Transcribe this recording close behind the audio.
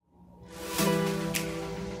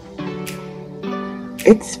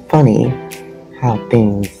It's funny how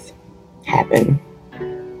things happen.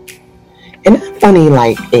 And not funny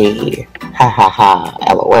like a ha ha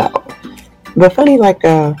ha lol, but funny like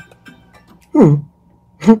a I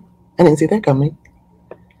didn't see that coming.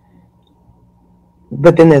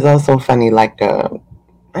 But then there's also funny like a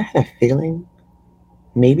I had a feeling,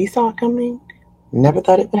 maybe saw it coming, never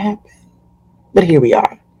thought it would happen. But here we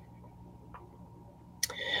are.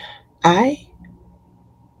 I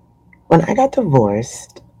When I got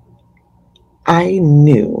divorced, I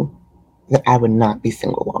knew that I would not be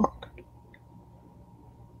single long.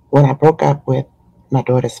 When I broke up with my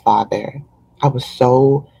daughter's father, I was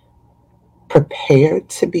so prepared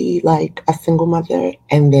to be like a single mother.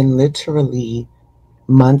 And then literally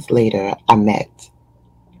months later, I met,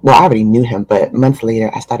 well, I already knew him, but months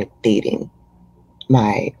later, I started dating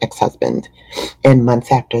my ex husband. And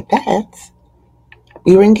months after that,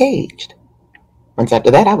 we were engaged. Months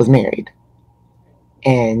after that, I was married.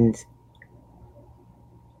 And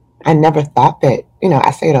I never thought that,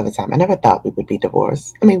 I say it all the time, I never thought we would be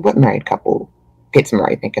divorced. I mean, what married couple gets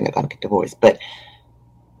married thinking they're going to get divorced? But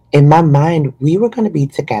in my mind, we were going to be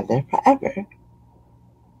together forever.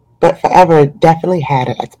 But forever definitely had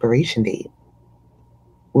an expiration date,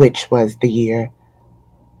 which was the year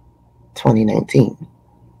 2019.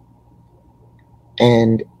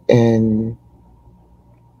 And in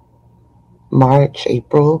March,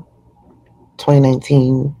 April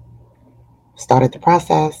 2019, started the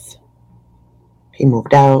process. He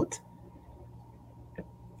moved out.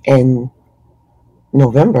 In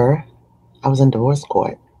November, I was in divorce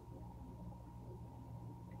court.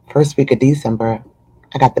 First week of December,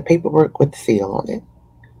 I got the paperwork with the seal on it.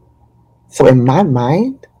 So in my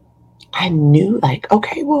mind, I knew like,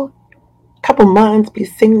 okay, well, a couple months, be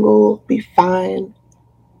single, be fine.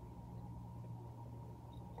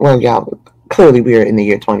 Well, y'all, clearly we're in the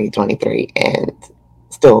year 2023 and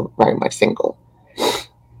still very much single.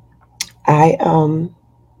 I,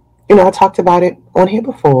 I talked about it on here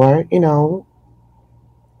before,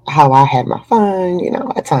 how I had my fun,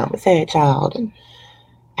 a time with sad child, and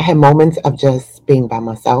I had moments of just being by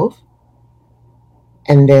myself.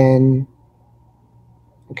 And then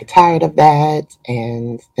I get tired of that,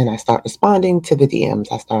 and then I start responding to the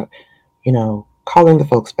DMs. I start, calling the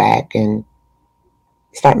folks back and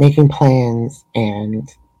start making plans and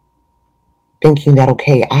thinking that,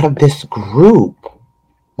 okay, out of this group,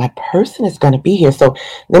 my person is going to be here. So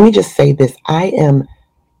let me just say this. I am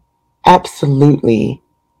absolutely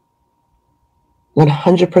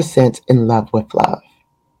 100% in love with love.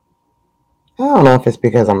 I don't know if it's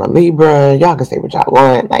because I'm a Libra. Y'all can say what y'all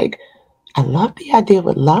want. Like, I love the idea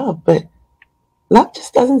with love, but love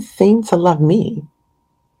just doesn't seem to love me.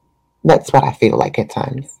 That's what I feel like at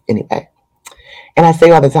times, anyway. And I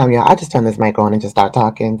say all the time, y'all, I just turn this mic on and just start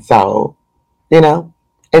talking. So,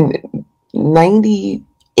 and 98%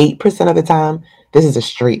 of the time, this is a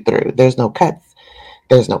straight through. There's no cuts,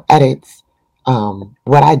 there's no edits.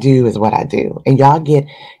 What I do is what I do. And y'all get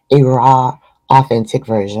a raw, authentic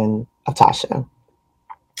version of Tasha.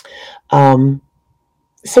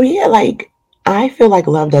 So yeah, like I feel like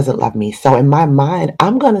love doesn't love me. So in my mind,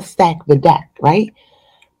 I'm gonna stack the deck, right?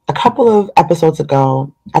 A couple of episodes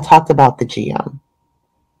ago, I talked about the GM.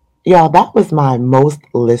 Y'all, that was my most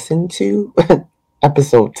listened to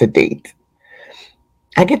episode to date.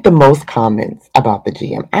 I get the most comments about the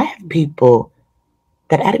GM. I have people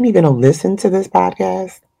that I didn't even listen to this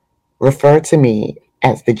podcast refer to me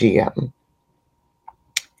as the GM.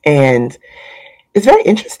 And it's very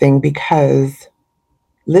interesting because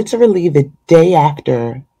literally the day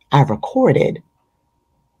after I recorded,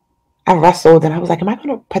 I wrestled and I was like, am I going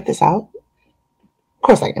to put this out? Of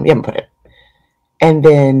course I am. You haven't put it. And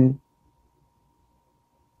then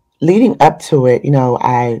leading up to it,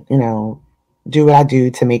 I, do what I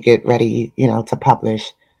do to make it ready, to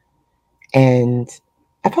publish. And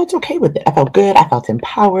I felt okay with it. I felt good. I felt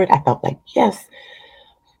empowered. I felt like, yes.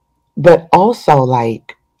 But also,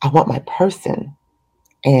 like, I want my person.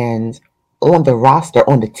 And on the roster,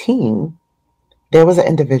 on the team, there was an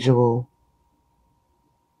individual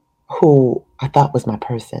who I thought was my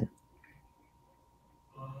person.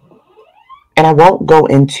 And I won't go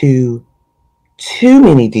into too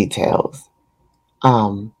many details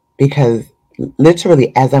because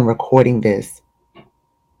literally, as I'm recording this,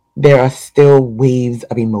 there are still waves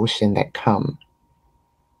of emotion that come.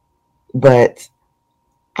 But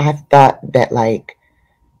I thought that, like,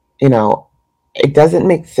 it doesn't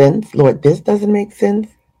make sense. Lord, this doesn't make sense.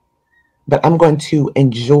 But I'm going to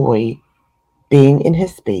enjoy being in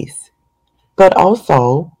his space, but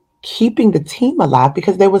also keeping the team alive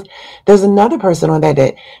because there's another person on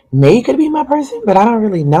that may could be my person, but I don't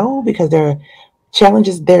really know because they're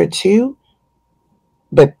challenges there too,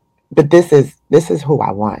 but this is who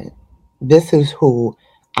I want. This is who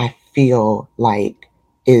I feel like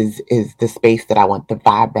is the space that I want, the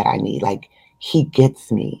vibe that I need. Like he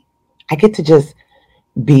gets me. I get to just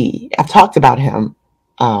be. I've talked about him,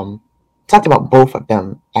 talked about both of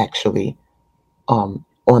them actually, on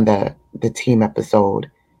the team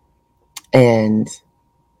episode. And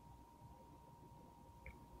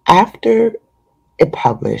after it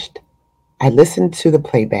published, I listened to the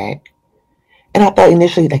playback and I thought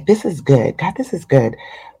initially, like, this is good. God, this is good.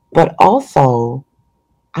 But also,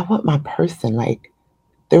 I want my person. Like,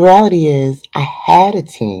 the reality is, I had a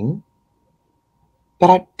team, but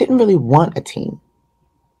I didn't really want a team.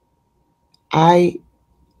 I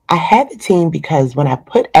I had the team because when I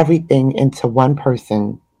put everything into one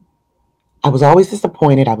person, I was always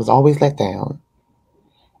disappointed. I was always let down.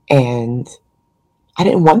 And I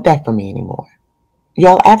didn't want that for me anymore.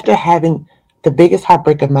 Y'all, after having the biggest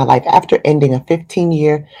heartbreak of my life, after ending a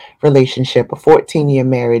 15-year relationship, a 14-year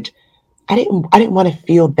marriage, I didn't want to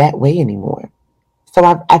feel that way anymore. So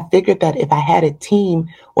I figured that if I had a team,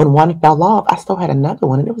 when one fell off, I still had another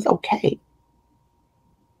one and it was okay.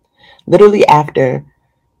 Literally after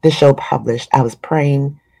the show published, I was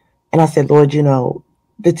praying and I said, Lord,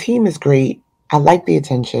 the team is great. I like the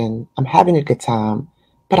attention. I'm having a good time,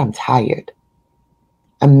 but I'm tired.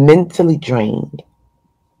 I'm mentally drained.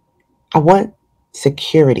 I want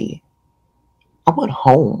security. I want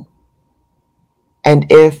home. And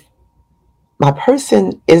if my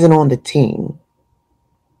person isn't on the team,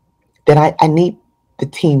 then I need the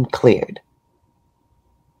team cleared.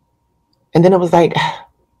 And then it was like,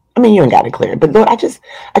 I mean, you ain't got it cleared, but Lord, I just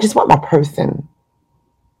want my person.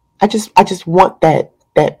 I just want that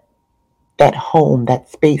home, that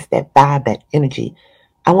space, that vibe, that energy.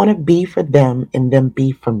 I want to be for them and them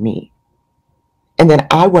be for me. And then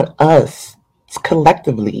I want us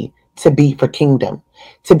collectively to be for kingdom,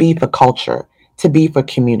 to be for culture, to be for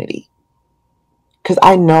community. Because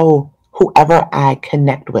I know whoever I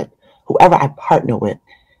connect with, whoever I partner with,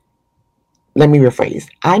 let me rephrase.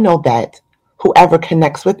 I know that whoever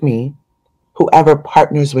connects with me, whoever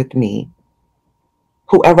partners with me,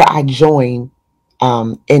 whoever I join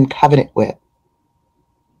in covenant with,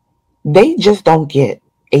 they just don't get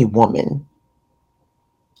a woman.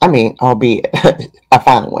 I mean, albeit a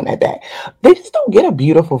fine one at that. They just don't get a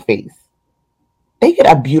beautiful face. They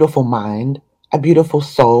get a beautiful mind, a beautiful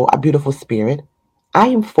soul, a beautiful spirit. I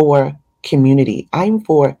am for community. I'm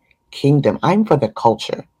for kingdom. I'm for the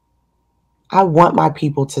culture. I want my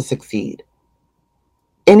people to succeed.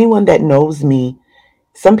 Anyone that knows me,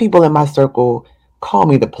 some people in my circle call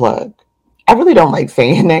me the plug. I really don't like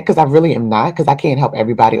saying that because I really am not, because I can't help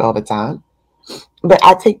everybody all the time. But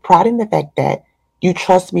I take pride in the fact that you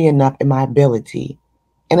trust me enough in my ability.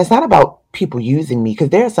 And it's not about people using me because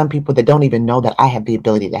there are some people that don't even know that I have the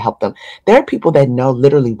ability to help them. There are people that know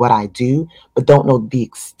literally what I do, but don't know the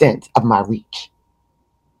extent of my reach.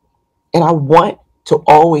 And I want to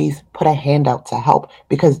always put a hand out to help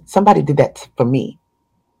because somebody did that for me.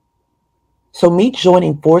 So me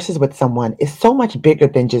joining forces with someone is so much bigger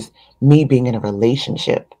than just me being in a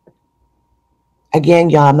relationship. Again,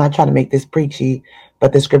 y'all, I'm not trying to make this preachy,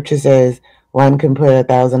 but the scripture says one can put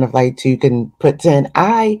 1,000 of light, two can put 10.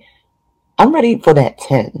 I'm ready for that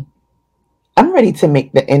 10. I'm ready to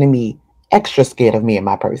make the enemy extra scared of me and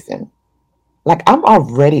my person. Like I'm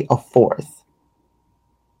already a force.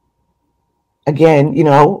 Again,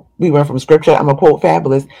 we went from scripture. I'm a quote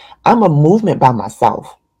fabulous. I'm a movement by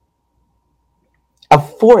myself. A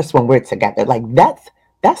force when we're together. Like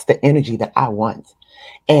that's the energy that I want.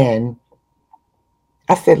 And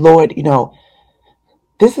I said, Lord,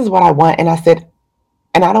 this is what I want. And I said,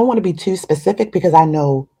 and I don't want to be too specific because I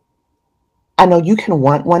know you can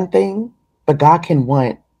want one thing, but God can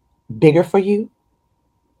want bigger for you.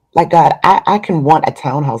 Like God, I can want a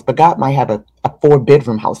townhouse, but God might have a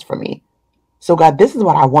 4-bedroom house for me. So God, this is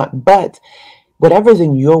what I want, but whatever is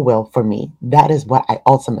in your will for me, that is what I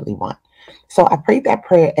ultimately want. So I prayed that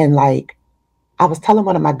prayer and like I was telling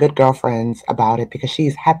one of my good girlfriends about it because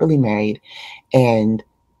she's happily married and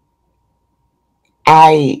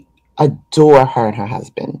I adore her and her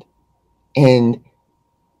husband. And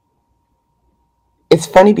it's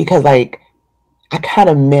funny because like I kind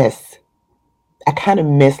of miss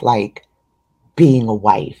like being a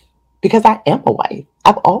wife because I am a wife.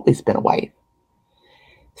 I've always been a wife.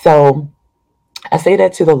 So I say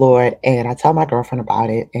that to the Lord and I tell my girlfriend about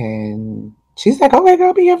it and she's like, okay,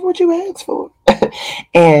 girl, be careful what you ask for.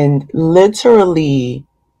 And literally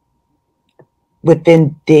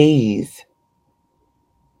within days,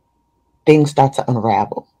 things start to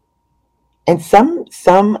unravel. And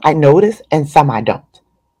some I notice and some I don't.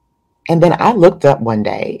 And then I looked up one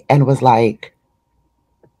day and was like,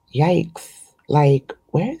 yikes, like,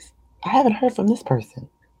 I haven't heard from this person.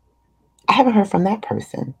 I haven't heard from that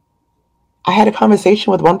person. I had a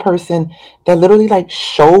conversation with one person that literally like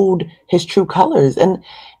showed his true colors, and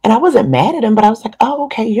I wasn't mad at him, but I was like, "Oh,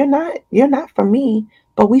 okay, you're not for me,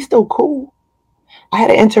 but we still cool." I had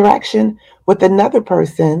an interaction with another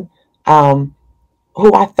person um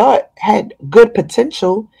who I thought had good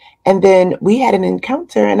potential, and then we had an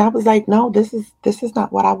encounter and I was like, "No, this is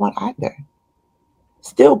not what I want either."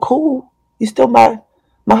 Still cool. You still my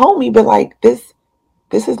homie, but like this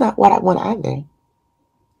is not what I want either.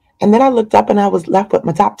 And then I looked up and I was left with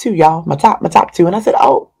my top two, y'all. My top two. And I said,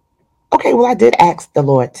 "Oh, okay, well I did ask the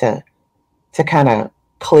Lord to kind of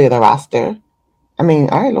clear the roster." I mean,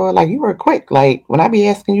 all right, Lord, like you were quick. Like when I be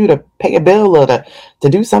asking you to pay a bill or to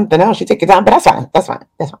do something else, you take your time. But that's fine. That's fine.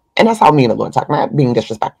 That's fine. And that's how me and the Lord talk. Not being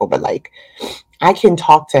disrespectful, but like I can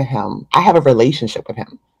talk to him. I have a relationship with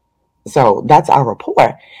him. So that's our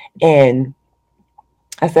rapport. And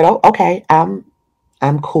I said, "Oh, okay, I'm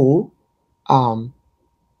cool." Um,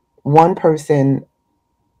 one person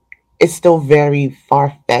is still very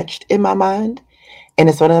far fetched in my mind. And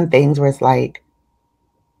it's one of them things where it's like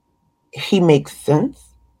he makes sense,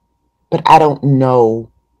 but I don't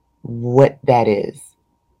know what that is,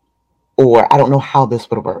 or I don't know how this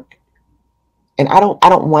would work. And I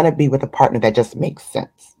don't want to be with a partner that just makes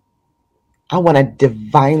sense. I want a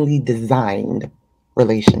divinely designed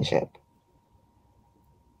relationship.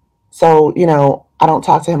 So, I don't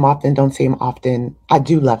talk to him often, don't see him often. I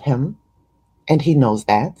do love him, and he knows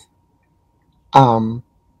that. Um,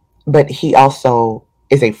 but he also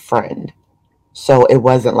is a friend. So it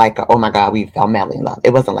wasn't like, oh my God, we fell madly in love.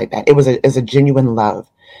 It wasn't like that. It was a genuine love.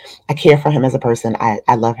 I care for him as a person.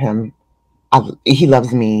 I love him. He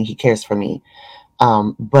loves me. He cares for me.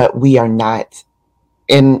 But we are not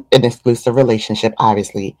in an exclusive relationship,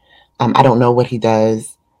 obviously. I don't know what he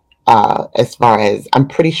does as far as I'm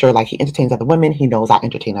pretty sure like he entertains other women. He knows I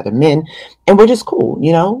entertain other men. And we're just cool.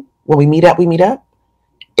 When we meet up, we meet up.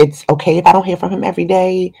 It's okay if I don't hear from him every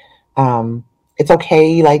day. Um, it's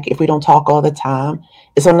okay like if we don't talk all the time.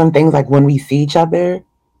 It's one of them things like when we see each other,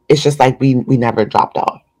 it's just like we never dropped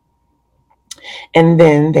off. And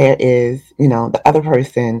then there is, the other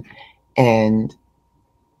person, and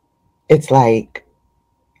it's like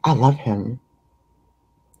I love him,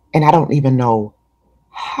 and I don't even know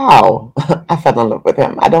how I fell in love with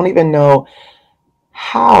him. I don't even know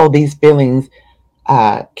how these feelings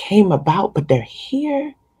came about, but they're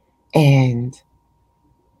here. And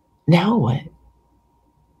now what?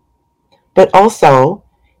 But also,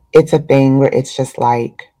 it's a thing where it's just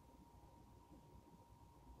like,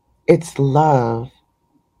 it's love,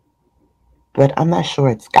 but I'm not sure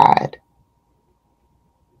it's God.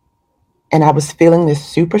 And I was feeling this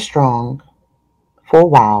super strong for a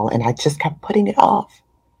while, and I just kept putting it off.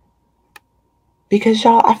 Because,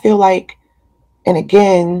 y'all, I feel like, and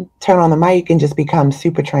again, turn on the mic and just become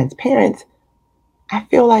super transparent. I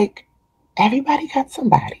feel like everybody got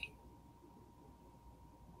somebody.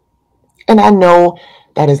 And I know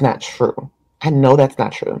that is not true. I know that's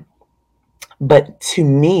not true. But to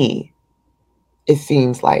me, it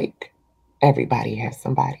seems like everybody has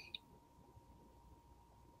somebody.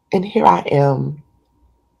 And here I am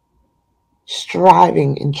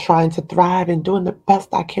striving and trying to thrive and doing the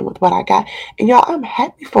best I can with what I got. And y'all, I'm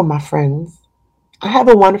happy for my friends. I have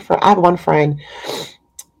one friend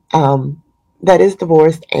um, that is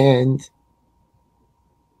divorced, and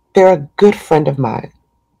they're a good friend of mine.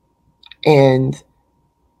 And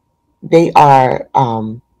they are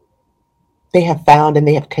they have found and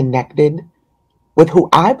they have connected with who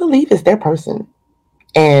I believe is their person.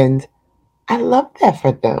 And I love that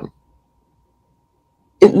for them.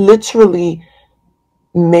 It literally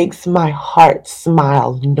makes my heart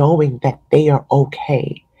smile knowing that they are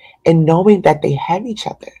okay and knowing that they have each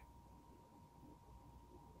other.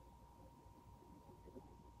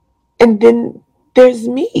 And then there's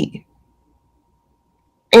me.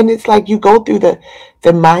 And it's like you go through the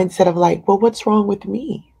mindset of like, well, what's wrong with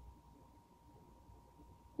me?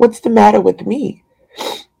 What's the matter with me?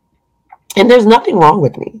 And there's nothing wrong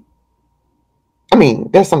with me. I mean,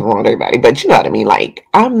 there's something wrong with everybody, but you know what I mean? Like,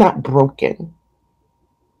 I'm not broken.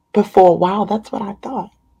 But for a while, that's what I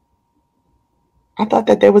thought. I thought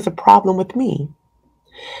that there was a problem with me.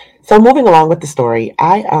 So moving along with the story,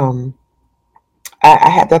 I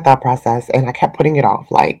had that thought process and I kept putting it off.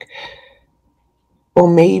 Like, well,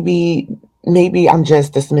 maybe I'm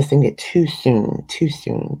just dismissing it too soon, too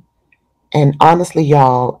soon. And honestly,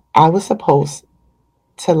 y'all, I was supposed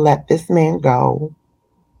to let this man go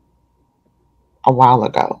a while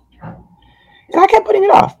ago. And I kept putting it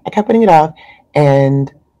off. I kept putting it off.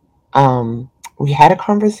 And we had a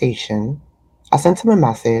conversation. I sent him a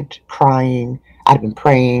message crying. I'd been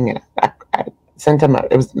praying, and I sent him,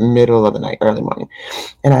 it was middle of the night, early morning.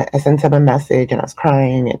 And I sent him a message, and I was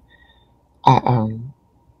crying,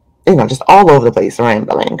 and just all over the place,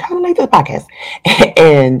 rambling, kind of like the podcast.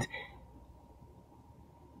 And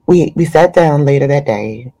we sat down later that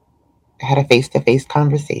day, had a face to face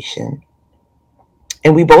conversation,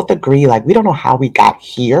 and we both agree, like, we don't know how we got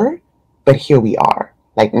here, but here we are.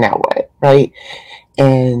 Like, now what, right?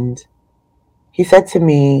 And he said to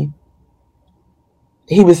me,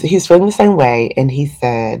 he's feeling the same way, and he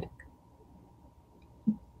said,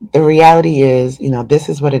 the reality is, this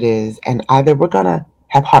is what it is, and either we're gonna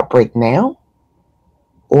have heartbreak now,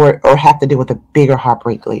 or have to deal with a bigger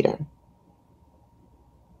heartbreak later.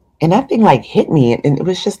 And that thing like hit me, and it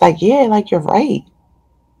was just like, yeah, like, you're right.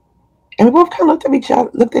 And we both kind of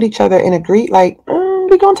looked at each other and agreed, like,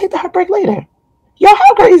 we're gonna take the heartbreak later. Yo,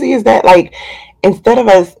 how crazy is that? Like, instead of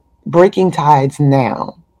us breaking tides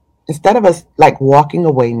now, instead of us like walking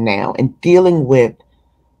away now and dealing with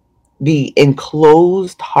the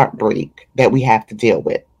enclosed heartbreak that we have to deal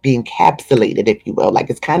with, the encapsulated, if you will,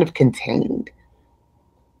 like, it's kind of contained.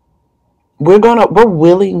 We're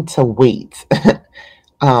willing to wait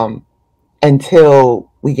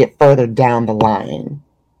until we get further down the line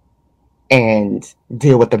and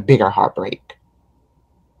deal with the bigger heartbreak.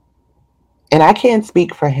 And I can't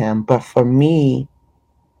speak for him, but for me,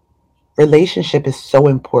 relationship is so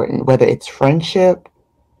important, whether it's friendship,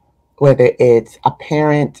 whether it's a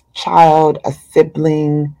parent, child, a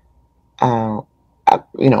sibling,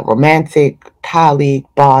 romantic, colleague,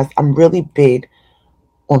 boss. I'm really big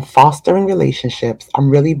on fostering relationships. I'm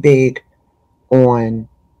really big on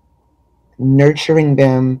nurturing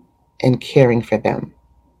them and caring for them.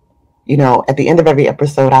 At the end of every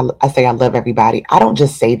episode, I say I love everybody. I don't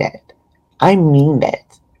just say that. I mean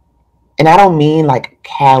that. And I don't mean like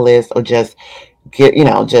callous or just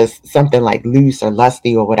just something like loose or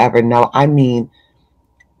lusty or whatever. No, I mean,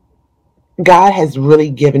 God has really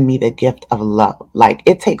given me the gift of love. Like,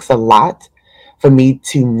 it takes a lot for me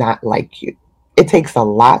to not like you. It takes a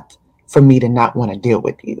lot for me to not want to deal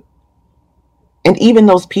with you. And even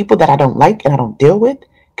those people that I don't like and I don't deal with,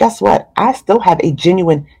 guess what? I still have a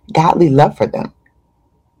genuine godly love for them.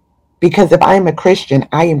 Because if I am a Christian,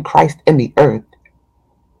 I am Christ in the earth.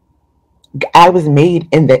 I was made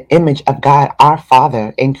in the image of God, our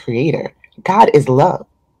Father and Creator. God is love.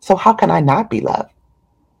 So how can I not be loved?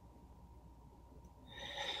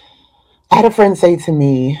 I had a friend say to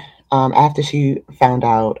me after she found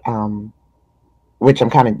out, which I'm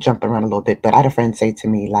kind of jumping around a little bit, but I had a friend say to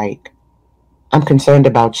me, like, I'm concerned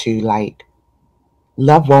about you. Like,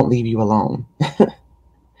 love won't leave you alone.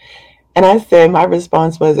 And I said, my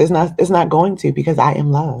response was, it's not going to, because I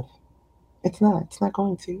am love. It's not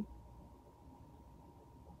going to.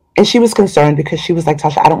 And she was concerned because she was like,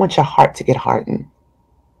 Tasha, I don't want your heart to get hardened.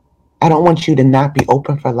 I don't want you to not be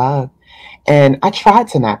open for love. And I tried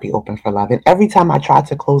to not be open for love. And every time I tried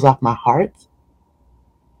to close off my heart,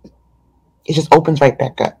 it just opens right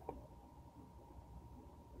back up.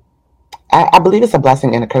 I believe it's a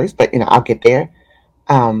blessing and a curse, but I'll get there.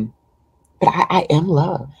 But I am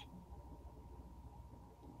love.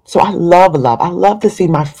 So I love love. I love to see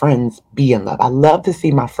my friends be in love. I love to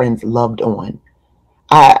see my friends loved on.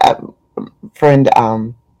 Friend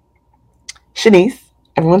Shanice,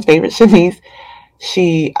 everyone's favorite Shanice,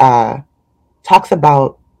 she talks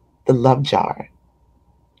about the love jar,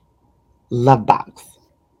 love box,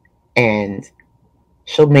 and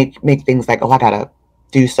she'll make things like, oh, I gotta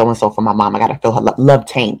do so and so for my mom. I gotta fill her love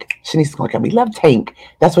tank. Shanice is gonna call me love tank.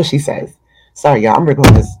 That's what she says. Sorry, y'all. I'm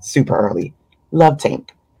recording this super early. Love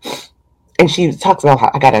tank. And she talks about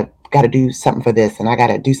how I gotta do something for this, and I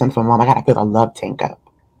gotta do something for mom. I gotta fill a love tank up.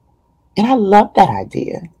 And I love that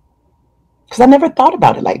idea because I never thought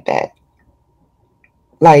about it like that.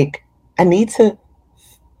 Like, I need to.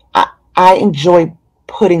 I enjoy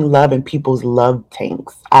putting love in people's love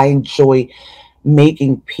tanks. I enjoy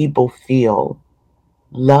making people feel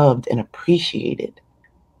loved and appreciated.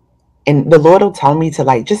 And the Lord will tell me to,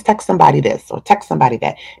 like, just text somebody this or text somebody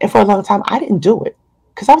that. And for a long time, I didn't do it.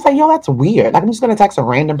 Because I was like, yo, that's weird. Like, I'm just going to text a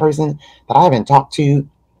random person that I haven't talked to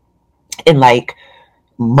in like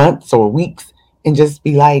months or weeks and just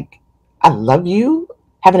be like, I love you.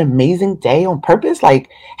 Have an amazing day on purpose. Like,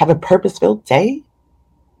 have a purpose-filled day.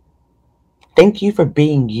 Thank you for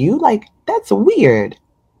being you. Like, that's weird.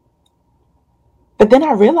 But then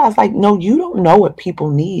I realized, like, no, you don't know what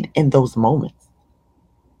people need in those moments.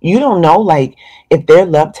 You don't know, like, if their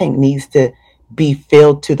love tank needs to be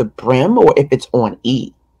filled to the brim or if it's on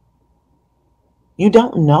E. You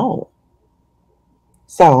don't know.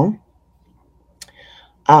 So,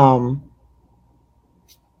 um,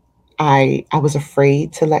 I was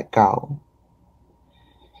afraid to let go.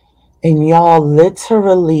 And y'all,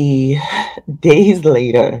 literally days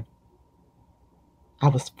later, I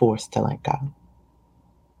was forced to let go.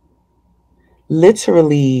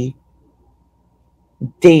 Literally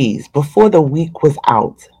days before the week was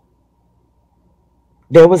out,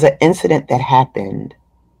 there was an incident that happened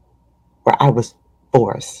where I was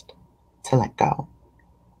forced to let go.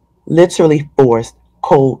 Literally forced,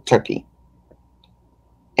 cold turkey.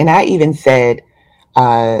 And I even said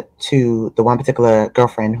to the one particular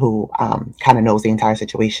girlfriend who kind of knows the entire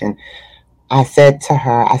situation, I said to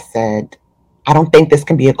her, I don't think this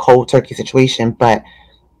can be a cold turkey situation, but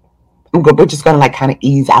we're just going to like kind of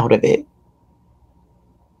ease out of it.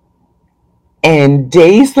 And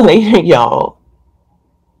days later, y'all,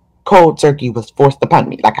 cold turkey was forced upon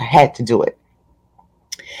me. Like I had to do it.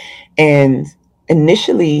 And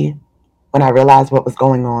initially, when I realized what was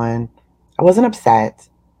going on, I wasn't upset.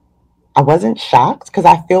 I wasn't shocked because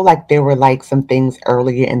I feel like there were like some things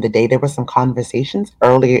earlier in the day. There were some conversations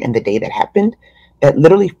earlier in the day that happened that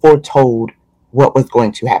literally foretold what was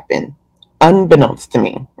going to happen, unbeknownst to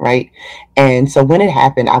me, right? And so when it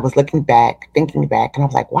happened, I was looking back, thinking back, and I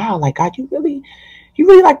was like, wow, like God, you really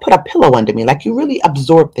like put a pillow under me. Like you really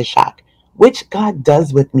absorbed the shock, which God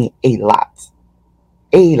does with me a lot.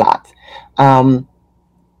 A lot. Um,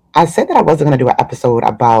 I said that I wasn't going to do an episode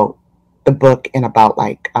about the book and about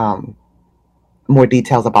like more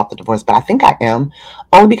details about the divorce, but I think I am,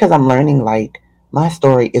 only because I'm learning like my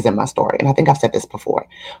story isn't my story. And I think I've said this before,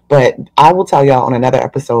 but I will tell y'all on another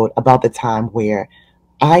episode about the time where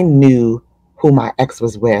I knew who my ex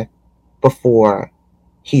was with before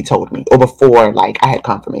he told me or before like I had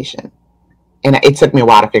confirmation. And it took me a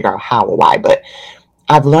while to figure out how or why, but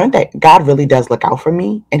I've learned that God really does look out for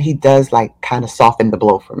me and he does like kind of soften the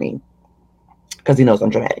blow for me because he knows I'm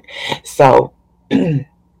dramatic. So,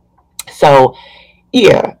 so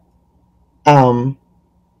yeah, um,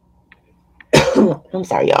 I'm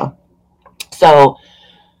sorry, y'all. So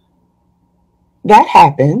that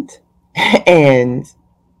happened, and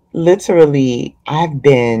literally, I've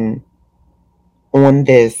been on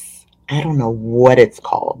this, I don't know what it's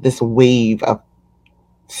called, this wave of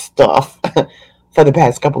stuff for the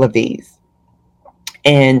past couple of days.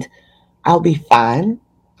 And I'll be fine.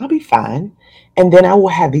 I'll be fine. And then I will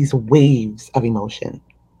have these waves of emotion.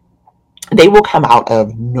 They will come out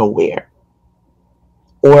of nowhere,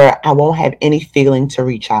 or I won't have any feeling to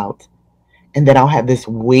reach out. And then I'll have this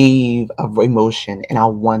wave of emotion and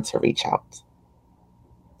I'll want to reach out.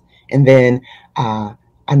 And then I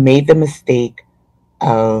made the mistake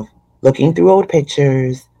of looking through old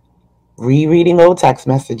pictures, rereading old text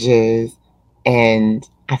messages. And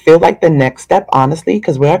I feel like the next step, honestly,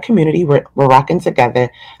 because we're a community, we're rocking together.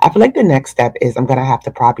 I feel like the next step is I'm going to have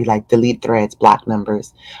to probably like delete threads, block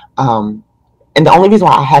numbers. And the only reason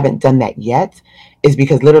why I haven't done that yet is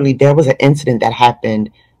because literally there was an incident that happened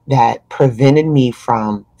that prevented me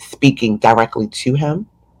from speaking directly to him.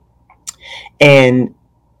 And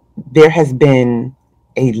there has been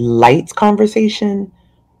a light conversation,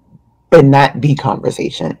 but not the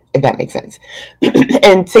conversation, if that makes sense.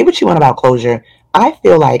 And say what you want about closure. I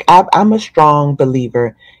feel like I'm a strong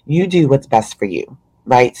believer. You do what's best for you,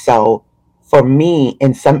 right? So for me,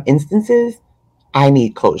 in some instances, I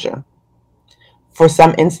need closure. For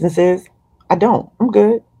some instances, I don't. I'm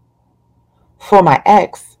good. For my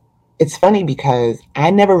ex, it's funny because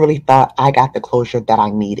I never really thought I got the closure that I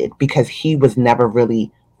needed because he was never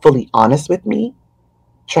really fully honest with me,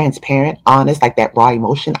 transparent, honest, like that raw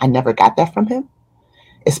emotion. I never got that from him,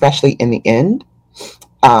 especially in the end.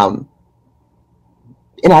 Um,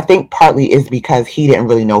 and I think partly is because he didn't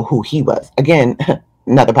really know who he was. Again,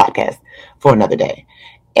 another podcast for another day.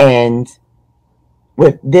 And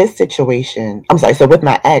with this situation, I'm sorry, so with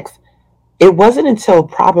my ex, it wasn't until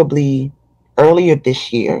probably earlier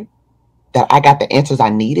this year that I got the answers I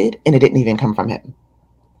needed, and it didn't even come from him.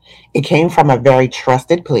 It came from a very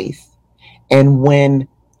trusted place. And when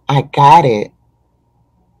I got it,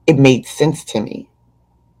 it made sense to me.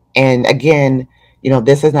 And again,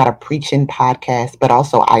 this is not a preaching podcast, but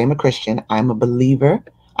also I am a Christian. I'm a believer.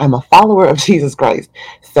 I'm a follower of Jesus Christ.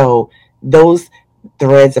 So those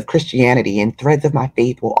threads of Christianity and threads of my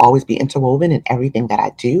faith will always be interwoven in everything that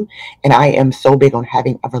I do. And I am so big on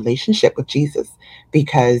having a relationship with Jesus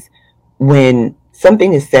because when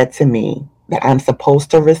something is said to me that I'm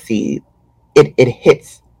supposed to receive, it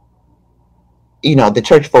hits. The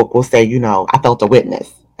church folk will say, I felt a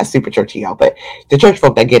witness. That's super churchy, y'all. But the church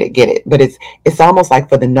folk that get it. But it's almost like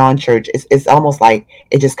for the non-church, it's almost like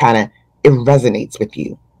it just kind of it resonates with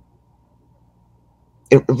you.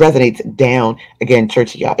 It resonates down again,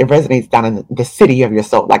 churchy, y'all. It resonates down in the city of your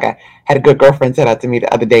soul. Like I had a good girlfriend said that to me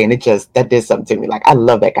the other day, and it just that did something to me. Like I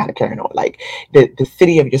love that kind of carrying on. Like the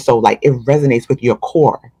city of your soul, like it resonates with your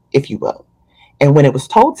core, if you will. And when it was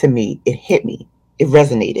told to me, it hit me. It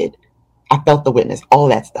resonated. I felt the witness, all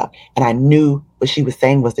that stuff. And I knew what she was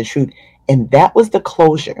saying was the truth. And that was the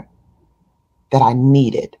closure that I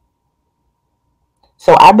needed.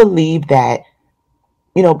 So I believe that,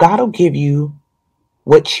 God will give you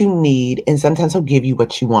what you need, and sometimes he'll give you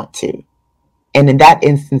what you want to. And in that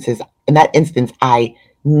instance, I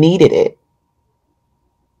needed it.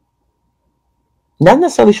 Not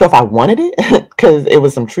necessarily sure if I wanted it because it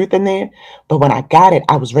was some truth in there, but when I got it,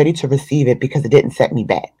 I was ready to receive it because it didn't set me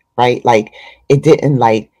back, right? Like it didn't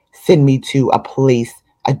like send me to a place,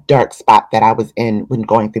 a dark spot that I was in when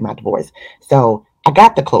going through my divorce. So I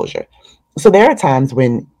got the closure. So there are times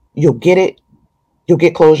when you'll get it, you'll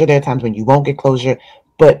get closure. There are times when you won't get closure,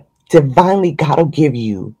 but divinely God will give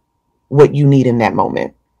you what you need in that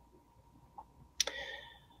moment.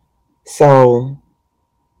 So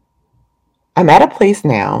I'm at a place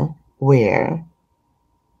now where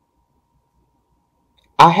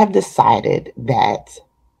I have decided that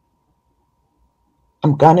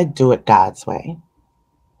I'm going to do it God's way.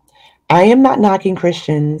 I am not knocking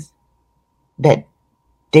Christians that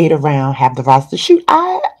date around, have the roster. Shoot,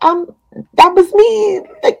 I'm that was me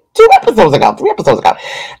like 2 episodes ago, 3 episodes ago.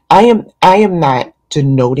 I am not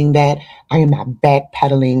denoting that. I am not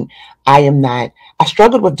backpedaling. I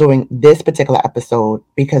struggled with doing this particular episode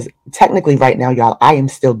because technically right now, y'all, I am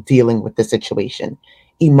still dealing with the situation.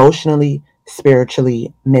 Emotionally,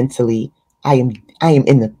 spiritually, mentally. I am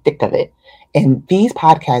in the thick of it. And these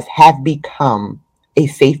podcasts have become a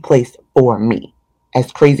safe place for me,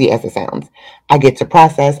 as crazy as it sounds. I get to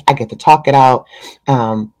process, I get to talk it out.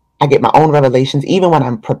 I get my own revelations. Even when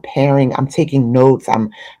I'm preparing, I'm taking notes.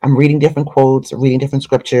 I'm reading different quotes, reading different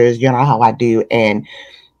scriptures. You know how I do, and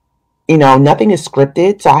nothing is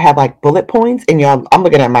scripted. So I have like bullet points, and I'm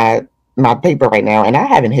looking at my paper right now, and I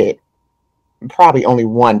haven't hit probably only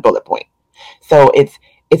one bullet point. So it's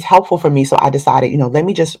helpful for me. So I decided, let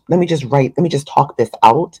me just write, let me just talk this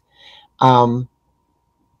out. Um,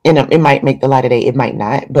 and it might make the light of day, it might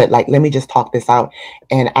not, but like let me just talk this out.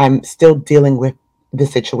 And I'm still dealing with the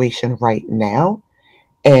situation right now.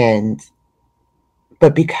 And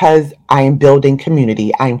but because I am building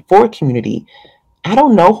community, I am for community, I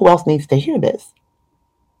don't know who else needs to hear this.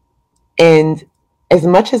 And as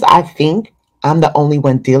much as I think I'm the only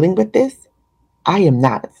one dealing with this, I am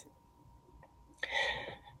not.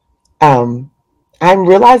 um I'm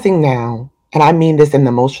realizing now, and I mean this in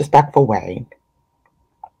the most respectful way,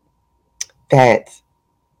 that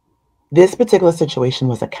this particular situation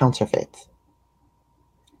was a counterfeit.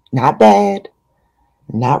 Not bad,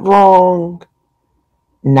 not wrong,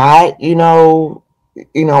 not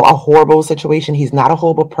a horrible situation. He's not a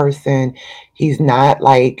horrible person. He's not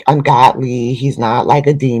like ungodly. He's not like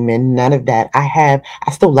a demon. None of that. I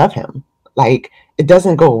still love him. Like it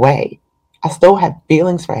doesn't go away. I still have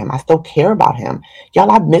feelings for him. I still care about him.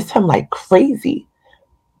 Y'all, I miss him like crazy.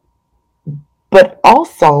 But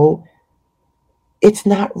also, it's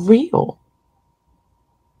not real.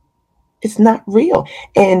 It's not real.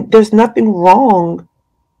 And there's nothing wrong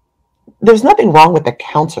with the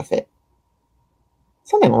counterfeit.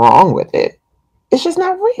 Something wrong with it. It's just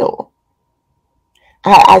not real.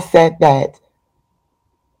 I said that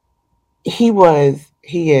he is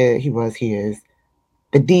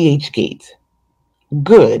the DH gate.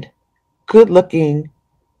 Good, good looking,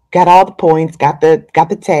 got all the points, got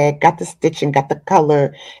the tag, got the stitching, got the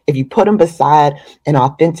color. If you put him beside an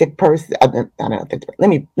authentic person, not authentic. Let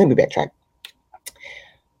me backtrack.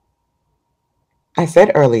 I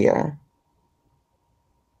said earlier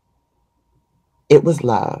it was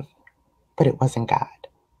love, but it wasn't God,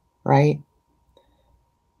 right?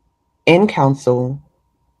 In counsel,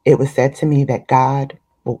 it was said to me that God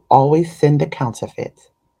will always send the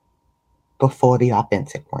counterfeit before the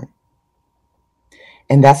authentic one.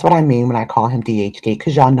 And that's what I mean when I call him DHgate,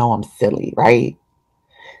 because y'all know I'm silly, right?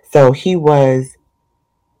 So he was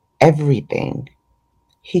everything.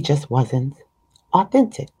 He just wasn't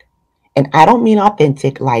authentic. And I don't mean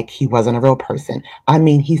authentic like he wasn't a real person. I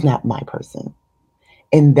mean he's not my person.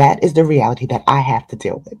 And that is the reality that I have to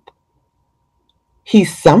deal with.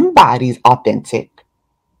 He's somebody's authentic,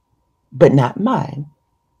 but not mine.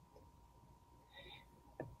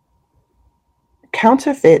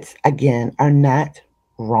 Counterfeits, again, are not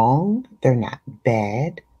wrong. They're not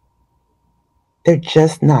bad. They're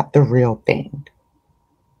just not the real thing.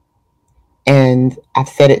 And I've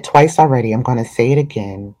said it twice already. I'm going to say it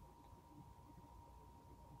again.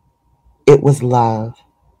 It was love,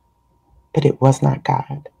 but it was not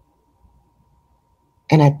God.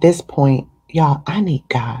 And at this point, y'all, I need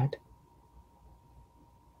God.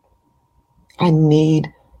 I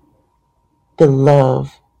need the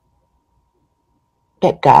love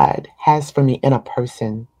that God has for me in a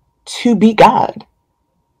person to be God.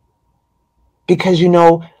 Because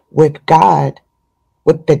with God,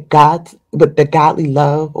 with the godly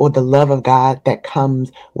love or the love of God that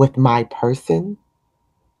comes with my person,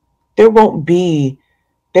 there won't be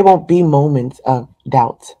there won't be moments of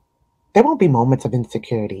doubt. There won't be moments of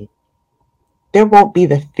insecurity. There won't be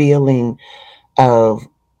the feeling of,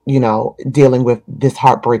 dealing with this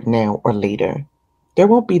heartbreak now or later. There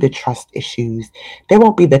won't be the trust issues. There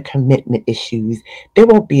won't be the commitment issues. There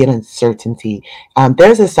won't be an uncertainty.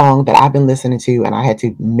 There's a song that I've been listening to, and I had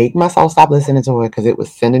to make myself stop listening to it because it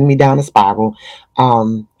was sending me down a spiral,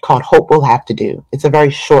 called Hope Will Have to Do. It's a very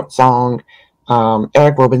short song.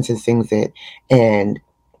 Eric Robinson sings it, and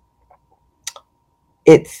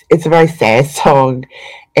it's a very sad song.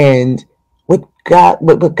 And what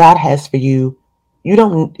God has for you, you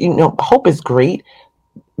don't, hope is great,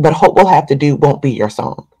 but Hope Will Have to Do won't be your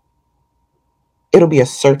song. It'll be a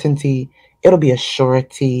certainty. It'll be a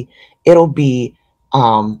surety. It'll be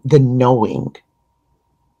the knowing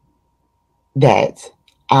that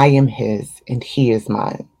I am His and He is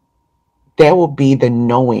mine. There will be the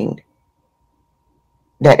knowing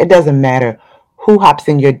that it doesn't matter who hops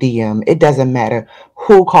in your DM. It doesn't matter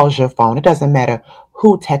who calls your phone. It doesn't matter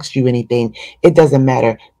who texts you anything. It doesn't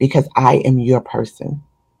matter, because I am your person.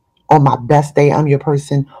 On my best day, I'm your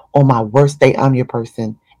person. On my worst day, I'm your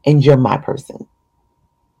person. And you're my person.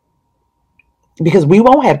 Because we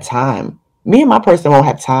won't have time. Me and my person won't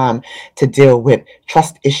have time to deal with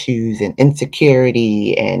trust issues and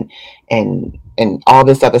insecurity and all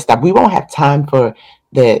this other stuff. We won't have time for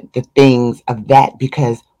the things of that,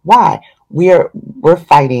 because why? We're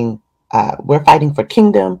fighting for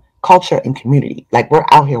kingdom, culture, and community. Like, we're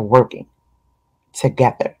out here working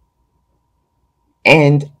together.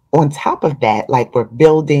 And on top of that, like, we're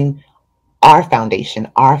building our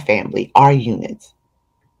foundation, our family, our units.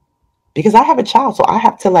 Because I have a child, so I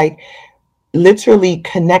have to, like, literally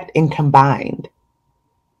connect and combine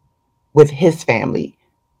with his family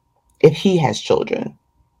if he has children.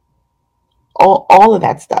 All of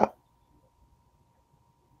that stuff.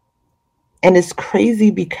 And it's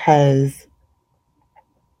crazy because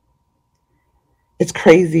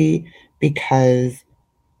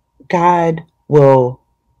God will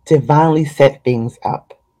divinely set things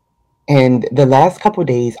up. And the last couple of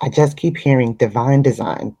days, I just keep hearing divine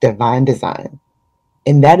design, divine design.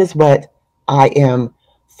 And that is what I am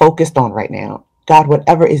focused on right now. God,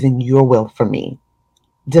 whatever is in your will for me,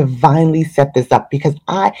 divinely set this up, because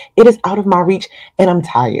it is out of my reach and I'm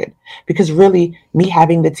tired. Because really, me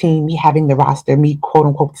having the team, me having the roster, me quote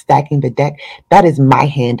unquote stacking the deck, that is my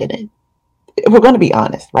hand in it. If we're going to be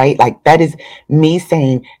honest, right? Like, that is me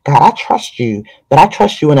saying, God, I trust you, but I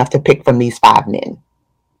trust you enough to pick from these 5 men.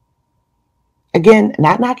 Again,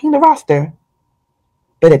 not knocking the roster,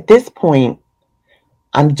 but at this point,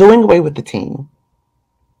 I'm doing away with the team.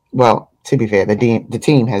 Well, to be fair, the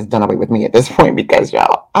team has done away with me at this point, because,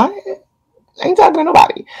 y'all, I ain't talking to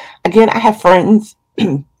nobody. Again, I have friends,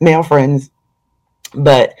 male friends,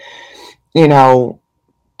 but,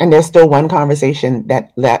 and there's still one conversation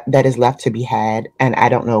that is left to be had, and I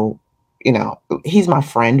don't know, he's my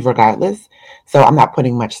friend regardless, so I'm not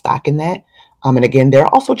putting much stock in that. And again, there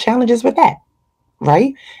are also challenges with that,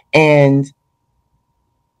 right? And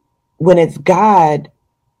when it's God,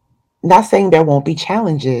 not saying there won't be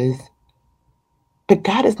challenges, but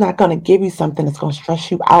God is not going to give you something that's going to stress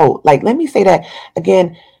you out. Like, let me say that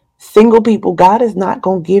again, single people, God is not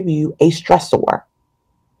going to give you a stressor.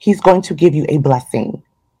 He's going to give you a blessing.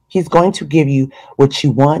 He's going to give you what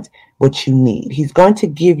you want, what you need. He's going to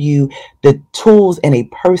give you the tools and a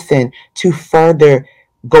person to further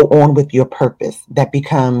go on with your purpose that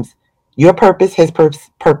becomes your purpose, his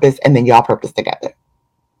purpose, and then y'all purpose together.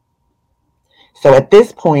 So at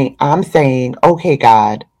this point, I'm saying, okay,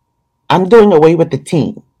 God, I'm doing away with the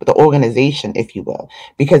team, the organization, if you will,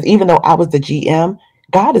 because even though I was the GM,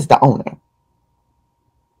 God is the owner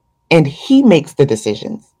and he makes the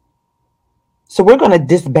decisions. So we're going to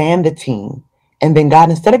disband the team. And then, God,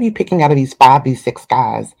 instead of you picking out of these 5, these 6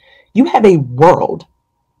 guys, you have a world,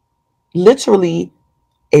 literally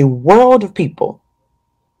a world of people.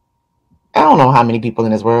 I don't know how many people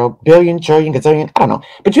in this world, billion, trillion, gazillion, I don't know.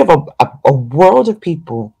 But you have a world of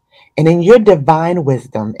people And in your divine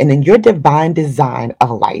wisdom and in your divine design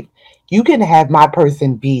of life, you can have my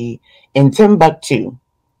person be in Timbuktu,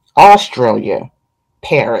 Australia,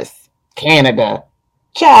 Paris, Canada,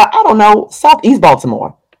 child, I don't know, Southeast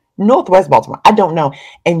Baltimore, Northwest Baltimore, I don't know.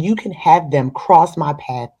 And you can have them cross my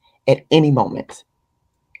path at any moment,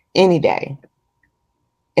 any day.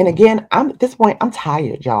 And again, I'm at this point, I'm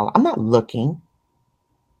tired, y'all. I'm not looking.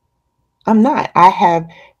 I'm not. I have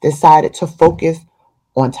decided to focus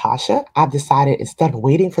on Tasha. I've decided instead of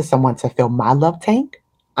waiting for someone to fill my love tank,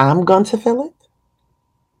 I'm going to fill it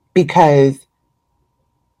because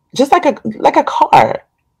just like a car,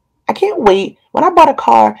 I can't wait. When I bought a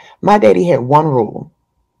car, my daddy had one rule: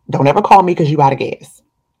 don't ever call me because you out of gas.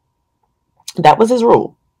 That was his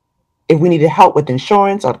rule. If we needed help with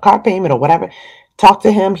insurance or the car payment or whatever, talk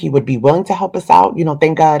to him. He would be willing to help us out.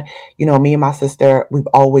 Thank God, me and my sister, we've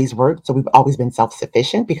always worked. So we've always been self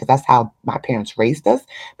sufficient because that's how my parents raised us.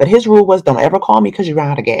 But his rule was don't ever call me because you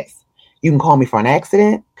ran out of gas. You can call me for an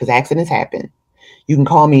accident because accidents happen. You can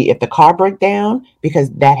call me if the car breaks down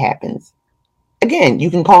because that happens. Again,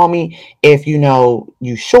 you can call me if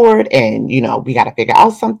you short and we got to figure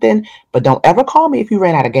out something, but don't ever call me if you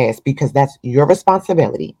ran out of gas because that's your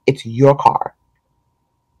responsibility. It's your car.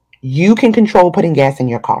 You can control putting gas in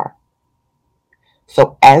your car.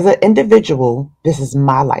 So as an individual, this is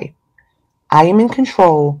my life. I am in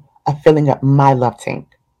control of filling up my love tank.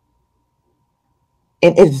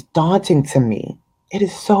 And it's daunting to me. It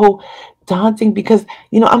is so daunting because,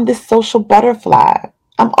 I'm this social butterfly.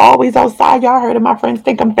 I'm always outside. Y'all heard of my friends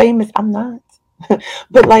think I'm famous. I'm not.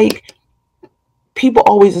 But like, people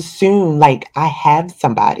always assume like I have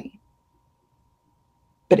somebody.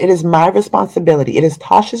 But it is my responsibility. It is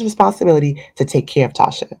Tasha's responsibility to take care of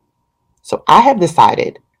Tasha. So I have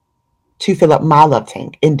decided to fill up my love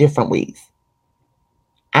tank in different ways.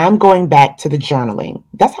 I'm going back to the journaling.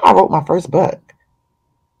 That's how I wrote my first book.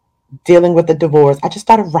 Dealing with the divorce. I just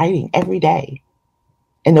started writing every day.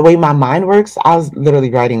 And the way my mind works, I was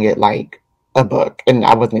literally writing it like a book. And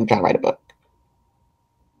I wasn't even trying to write a book.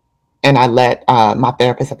 And I let my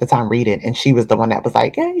therapist at the time read it. And she was the one that was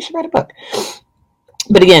like, yeah, you should write a book.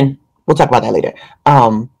 But again, we'll talk about that later.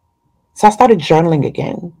 So I started journaling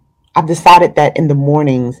again. I've decided that in the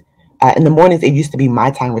mornings, it used to be my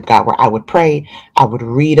time with God where I would pray. I would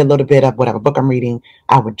read a little bit of whatever book I'm reading.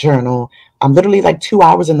 I would journal. I'm literally like 2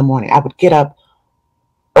 hours in the morning. I would get up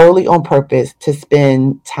early on purpose to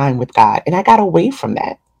spend time with God. And I got away from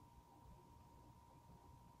that.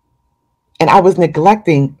 And I was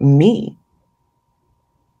neglecting me.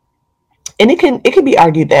 And it can be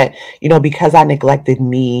argued that, because I neglected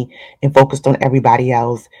me and focused on everybody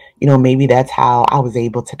else, maybe that's how I was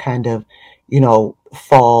able to kind of,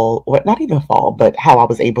 fall, or not even fall, but how I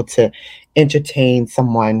was able to entertain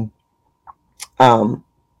someone. And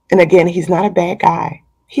again, he's not a bad guy.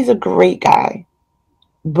 He's a great guy.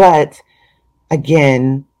 But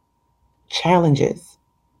again, challenges.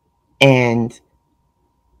 And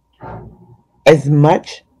as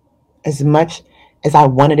much as much as I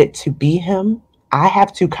wanted it to be him, I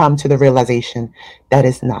have to come to the realization that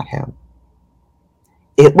it's not him.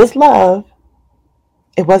 It was love.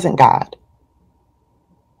 It wasn't God.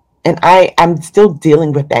 And I'm still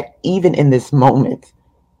dealing with that even in this moment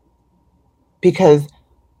because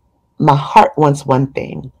my heart wants one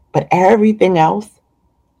thing, but everything else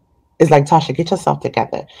is like, Tasha, get yourself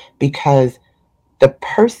together because the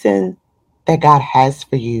person that God has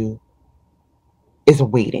for you is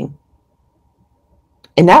waiting.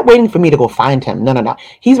 And not waiting for me to go find him. No, no, no.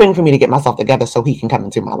 He's waiting for me to get myself together so he can come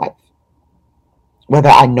into my life. Whether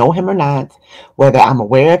I know him or not, whether I'm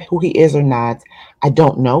aware of who he is or not, I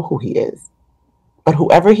don't know who he is. But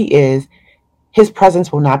whoever he is, his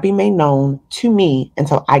presence will not be made known to me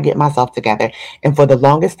until I get myself together. And for the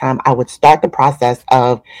longest time, I would start the process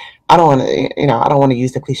of, I don't want to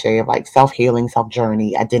use the cliche of like self-healing,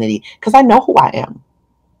 self-journey, identity, because I know who I am.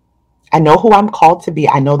 I know who I'm called to be.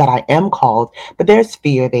 I know that I am called, but there's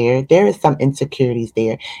fear there. There is some insecurities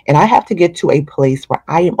there. And I have to get to a place where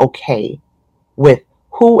I am okay with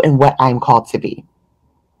who and what I'm called to be.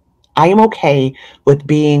 I am okay with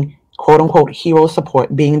being quote unquote hero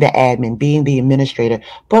support, being the admin, being the administrator,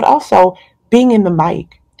 but also being in the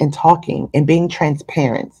mic and talking and being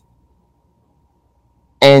transparent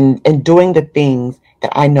and doing the things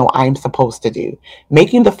that I know I'm supposed to do,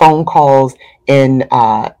 making the phone calls in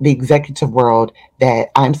the executive world that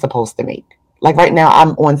I'm supposed to make. Like right now,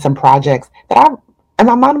 I'm on some projects that in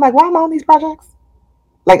my mind, I'm like, why am I on these projects?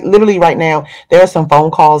 Like literally right now, there are some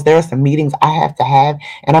phone calls, there are some meetings I have to have.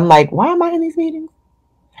 And I'm like, why am I in these meetings?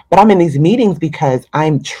 But I'm in these meetings because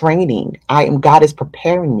I'm training. God is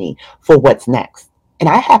preparing me for what's next. And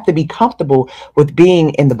I have to be comfortable with being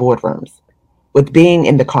in the boardrooms, with being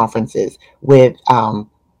in the conferences, with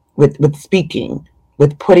speaking,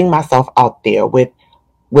 with putting myself out there, with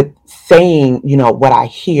saying, what I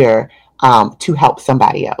hear to help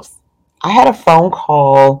somebody else. I had a phone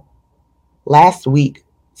call last week.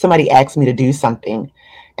 Somebody asked me to do something,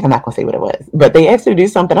 and I'm not going to say what it was, but they asked me to do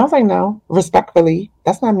something. I was like, no, respectfully,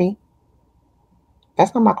 that's not me.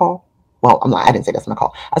 That's not my call. Well, I didn't say that's my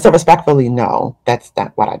call. I said respectfully, no, that's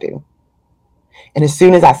not what I do. And as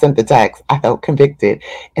soon as I sent the text, I felt convicted.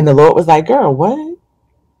 And the Lord was like, girl, what?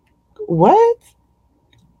 What?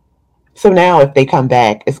 So now if they come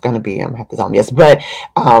back, it's going to be, I'm going to have to tell them yes. But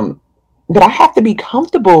I have to be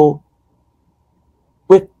comfortable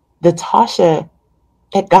with the Tasha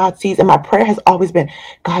that God sees. And my prayer has always been,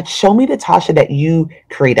 God, show me the Tasha that you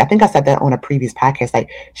created. I think I said that on a previous podcast.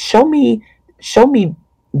 Like, show me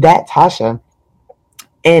that Tasha.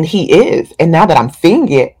 And he is. And now that I'm seeing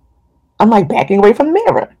it, I'm like backing away from the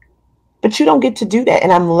mirror. But you don't get to do that.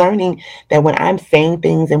 And I'm learning that when I'm saying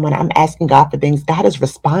things and when I'm asking God for things, God is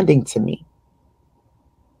responding to me.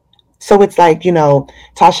 So it's like,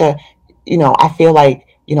 Tasha, I feel like,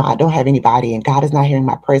 I don't have anybody and God is not hearing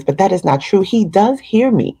my prayers, but that is not true. He does hear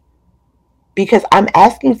me because I'm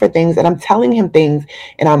asking for things and I'm telling him things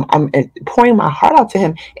and I'm pouring my heart out to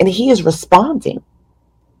him and he is responding.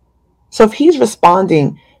 So if he's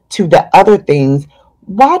responding to the other things,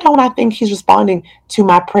 why don't I think he's responding to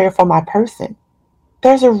my prayer for my person?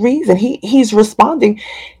 There's a reason he's responding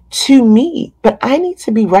to me, but I need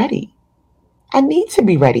to be ready. I need to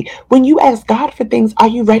be ready. When you ask God for things, are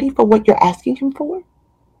you ready for what you're asking him for?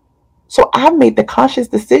 So I've made the conscious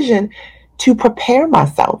decision to prepare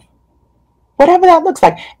myself, whatever that looks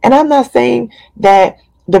like. And I'm not saying that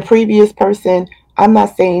the previous person, I'm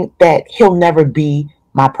not saying that he'll never be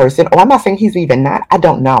my person, or I'm not saying he's even not. I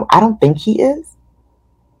don't know. I don't think he is.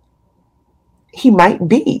 He might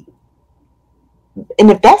be.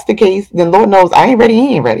 And if that's the case, then Lord knows I ain't ready,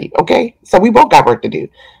 he ain't ready. Okay? So we both got work to do.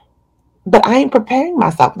 But I ain't preparing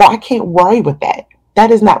myself. But I can't worry with that.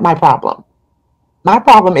 That is not my problem. My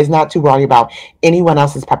problem is not to worry about anyone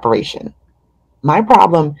else's preparation. My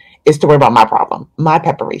problem is to worry about my problem, my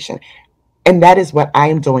preparation. And that is what I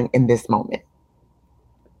am doing in this moment.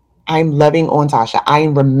 I'm loving on Tasha. I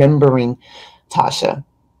am remembering Tasha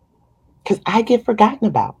because I get forgotten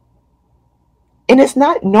about. And it's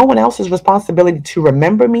not no one else's responsibility to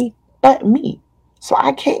remember me but me. So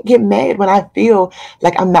I can't get mad when I feel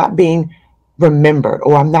like I'm not being remembered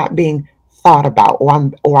or I'm not being thought about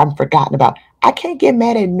or I'm forgotten about. I can't get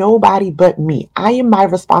mad at nobody but me. I am my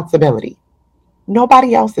responsibility.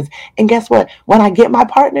 Nobody else's. And guess what? When I get my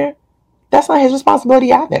partner, that's not his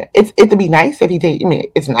responsibility either. It'd be nice if he take. I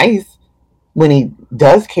mean, it's nice when he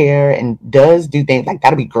does care and does do things like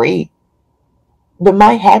that'd be great. But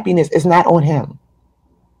my happiness is not on him.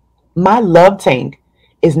 My love tank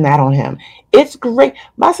is not on him. It's great.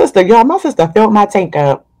 My sister filled my tank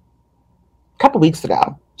up a couple weeks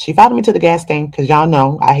ago. She followed me to the gas tank because y'all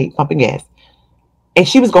know I hate pumping gas. And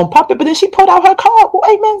she was gonna pump it, but then she pulled out her card. Well,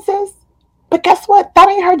 amen, sis. But guess what? That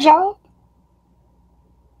ain't her job.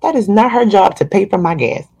 That is not her job to pay for my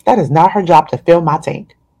gas. That is not her job to fill my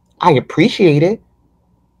tank. I appreciate it.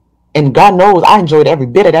 And God knows I enjoyed every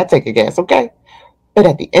bit of that tank of gas, okay? But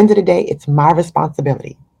at the end of the day, it's my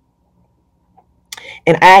responsibility.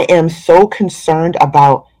 And I am so concerned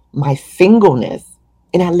about my singleness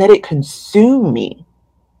and I let it consume me.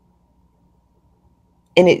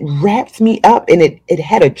 And it wraps me up and it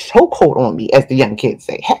had a chokehold on me, as the young kids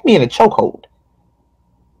say. It had me in a chokehold.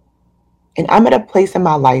 And I'm at a place in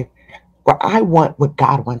my life where I want what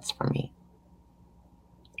God wants for me.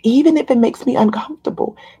 Even if it makes me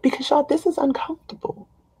uncomfortable. Because y'all, this is uncomfortable.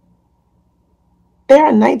 There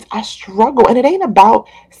are nights I struggle, and it ain't about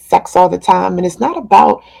sex all the time, and it's not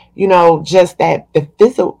about, just that the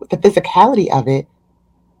physicality of it.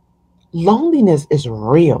 Loneliness is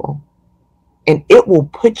real, and it will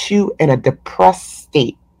put you in a depressed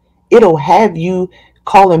state. It'll have you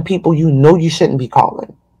calling people you shouldn't be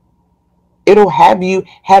calling. It'll have you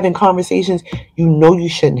having conversations you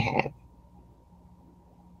shouldn't have.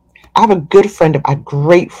 I have a great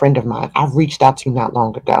friend of mine I've reached out to not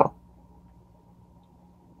long ago.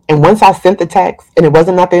 And once I sent the text, and it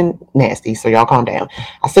wasn't nothing nasty, so y'all calm down.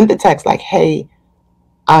 I sent the text like, hey,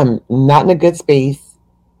 I'm not in a good space.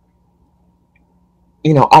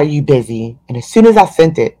 Are you busy? And as soon as I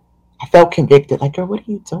sent it, I felt convicted. Like, girl, what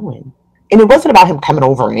are you doing? And it wasn't about him coming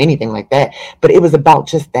over or anything like that, but it was about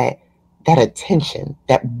just that attention,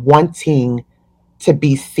 that wanting to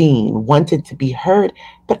be seen, wanted to be heard.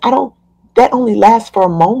 But that only lasts for a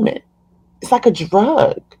moment. It's like a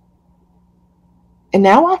drug. And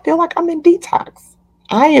now I feel like I'm in detox.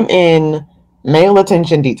 I am in male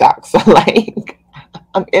attention detox. Like,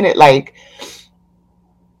 I'm in it like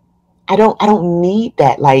I don't need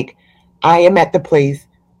that. Like, I am at the place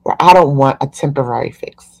where I don't want a temporary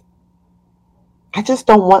fix. I just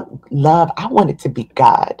don't want love. I want it to be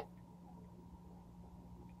God.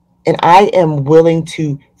 And I am willing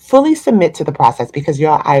to fully submit to the process because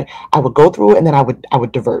y'all, I would go through it and then I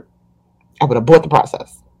would divert. I would abort the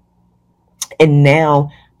process. And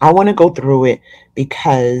now I want to go through it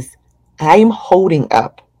because I'm holding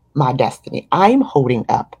up my destiny. I'm holding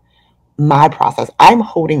up my process. I'm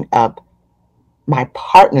holding up my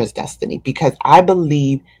partner's destiny because I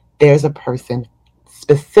believe there's a person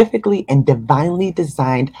specifically and divinely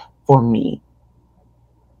designed for me.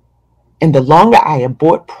 And the longer I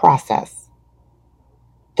abort process,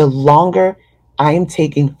 the longer I am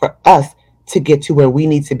taking for us to get to where we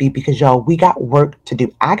need to be because y'all, we got work to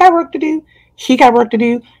do. I got work to do, he got work to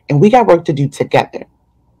do, and we got work to do together.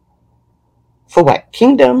 For what?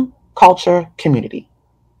 Kingdom, culture, community.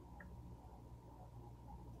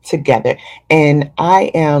 Together. And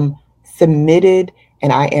I am submitted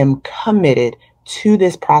and I am committed to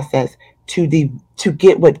this process to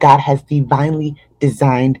get what God has divinely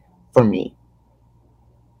designed for me.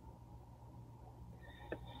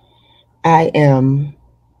 I am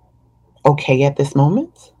okay at this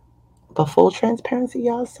moment, but full transparency,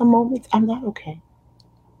 y'all, some moments I'm not okay.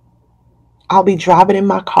 I'll be driving in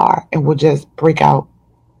my car and will just break out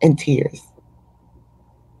in tears.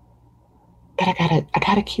 But I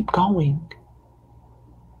gotta keep going.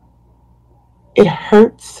 It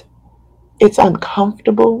hurts. It's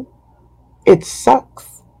uncomfortable. It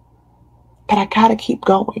sucks. But I gotta keep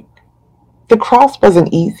going. The cross wasn't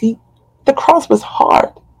easy. The cross was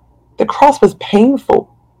hard. The cross was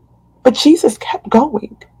painful. But Jesus kept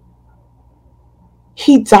going.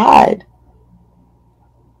 He died.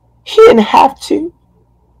 He didn't have to.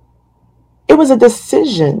 It was a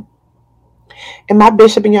decision. And my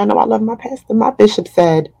bishop, and y'all know I love my pastor, my bishop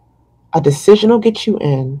said, a decision will get you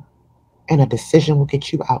in and a decision will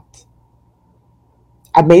get you out.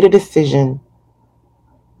 I made a decision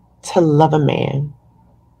to love a man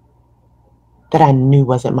that I knew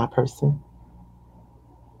wasn't my person.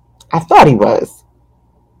 I thought he was.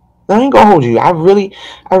 I ain't gonna hold you. I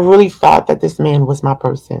really thought that this man was my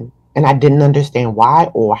person. And I didn't understand why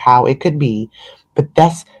or how it could be. But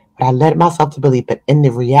that's what I led myself to believe. But in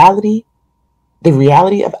the reality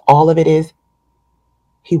of all of it is,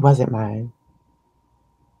 he wasn't mine.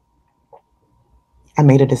 I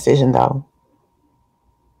made a decision though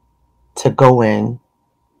to go in.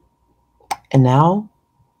 And now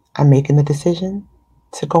I'm making the decision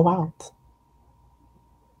to go out.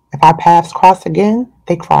 If our paths cross again,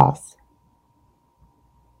 they cross.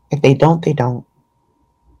 If they don't, they don't.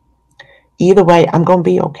 Either way, I'm going to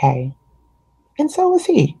be okay. And so is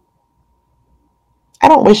he. I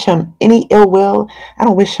don't wish him any ill will. I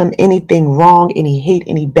don't wish him anything wrong, any hate,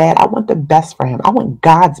 any bad. I want the best for him. I want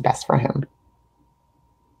God's best for him.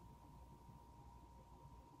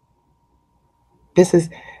 This is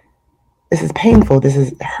painful. This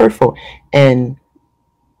is hurtful. And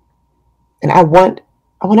I want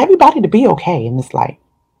everybody to be okay in this life.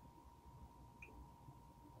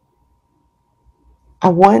 I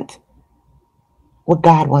want what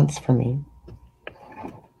God wants for me.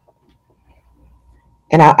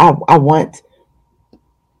 And I want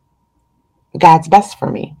God's best for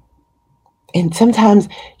me. And sometimes,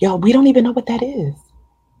 y'all, we don't even know what that is.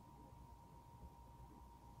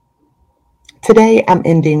 Today, I'm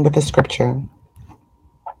ending with a scripture.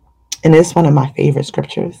 And it's one of my favorite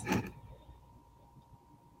scriptures.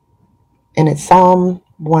 And it's Psalm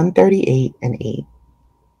 138:8.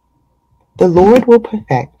 The Lord will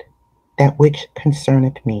perfect that which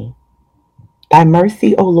concerneth me. Thy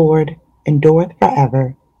mercy, O Lord, endureth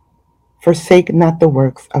forever. Forsake not the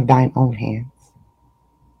works of thine own hands.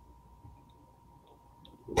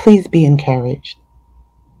 Please be encouraged.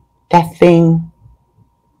 That thing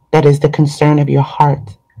that is the concern of your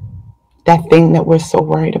heart, that thing that we're so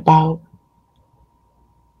worried about,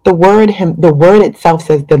 the word itself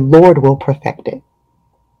says the Lord will perfect it.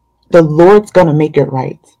 The Lord's going to make it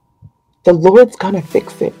right. The Lord's going to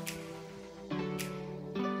fix it.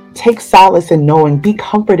 Take solace in knowing, be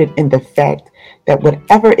comforted in the fact that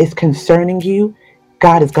whatever is concerning you,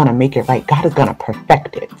 God is going to make it right. God is going to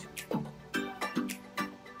perfect it.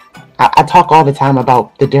 I talk all the time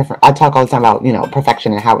about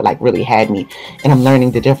perfection and how it really had me. And I'm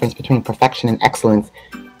learning the difference between perfection and excellence.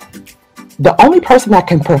 The only person that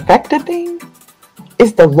can perfect a thing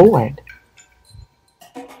is the Lord.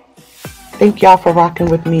 Thank y'all for rocking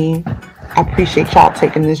with me. I appreciate y'all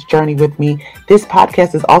taking this journey with me. This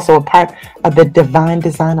podcast is also a part of the divine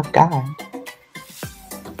design of God.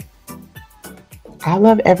 I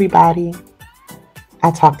love everybody.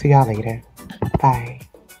 I'll talk to y'all later. Bye.